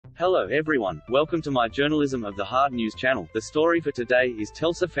Hello everyone, welcome to my Journalism of the Heart news channel. The story for today is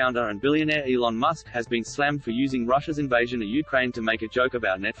Tesla founder and billionaire Elon Musk has been slammed for using Russia's invasion of Ukraine to make a joke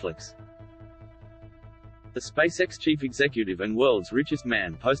about Netflix. The SpaceX chief executive and world's richest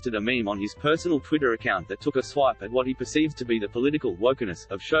man posted a meme on his personal Twitter account that took a swipe at what he perceives to be the political wokeness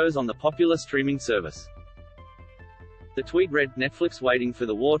of shows on the popular streaming service. The tweet read, "Netflix waiting for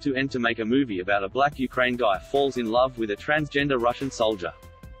the war to end to make a movie about a black Ukraine guy falls in love with a transgender Russian soldier."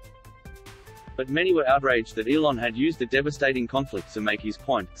 But many were outraged that Elon had used the devastating conflict to make his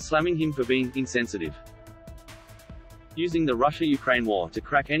point, slamming him for being insensitive. Using the Russia-Ukraine war to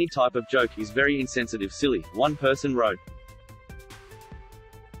crack any type of joke is very insensitive, silly, one person wrote.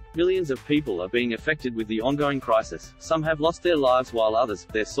 Millions of people are being affected with the ongoing crisis. Some have lost their lives while others,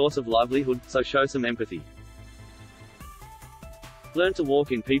 their source of livelihood, so show some empathy. Learn to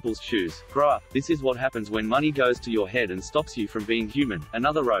walk in people's shoes. Grow up. This is what happens when money goes to your head and stops you from being human,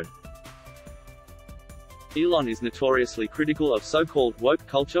 another wrote. Elon is notoriously critical of so-called woke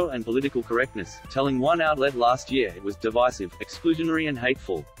culture and political correctness, telling one outlet last year it was divisive, exclusionary and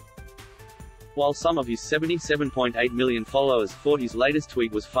hateful. While some of his 77.8 million followers thought his latest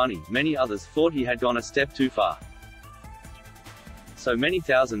tweet was funny, many others thought he had gone a step too far. So many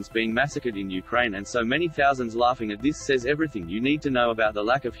thousands being massacred in Ukraine and so many thousands laughing at this says everything you need to know about the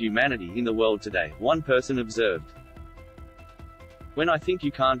lack of humanity in the world today, one person observed. "When I think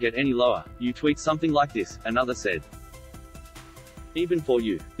you can't get any lower, you tweet something like this," another said. "Even for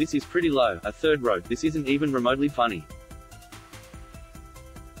you, this is pretty low," a third wrote. "This isn't even remotely funny."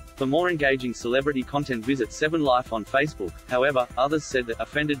 For more engaging celebrity content visit 7life on Facebook. However, others said that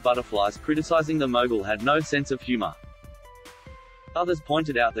offended butterflies criticizing the mogul had no sense of humor. Others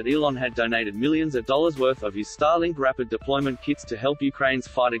pointed out that Elon had donated millions of dollars worth of his Starlink rapid deployment kits to help Ukraine's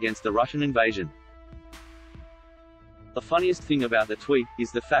fight against the Russian invasion. The funniest thing about the tweet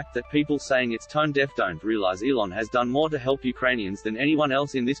is the fact that people saying it's tone deaf don't realize Elon has done more to help Ukrainians than anyone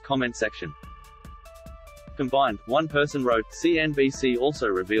else in this comment section. Combined, one person wrote, CNBC also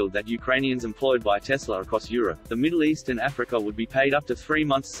revealed that Ukrainians employed by Tesla across Europe, the Middle East and Africa would be paid up to 3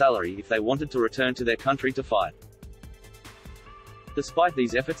 months' salary if they wanted to return to their country to fight. Despite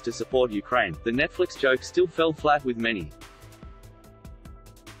these efforts to support Ukraine, the Netflix joke still fell flat with many.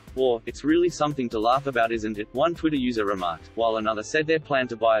 "War, it's really something to laugh about, isn't it?" one Twitter user remarked, while another said their plan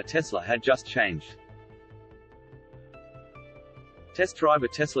to buy a Tesla had just changed. Test drive a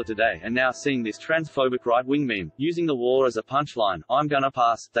Tesla today and now seeing this transphobic right-wing meme, using the war as a punchline, "I'm gonna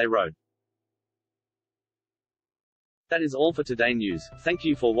pass," they wrote. That is all for today news. Thank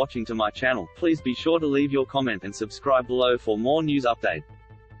you for watching to my channel. Please be sure to leave your comment and subscribe below for more news update.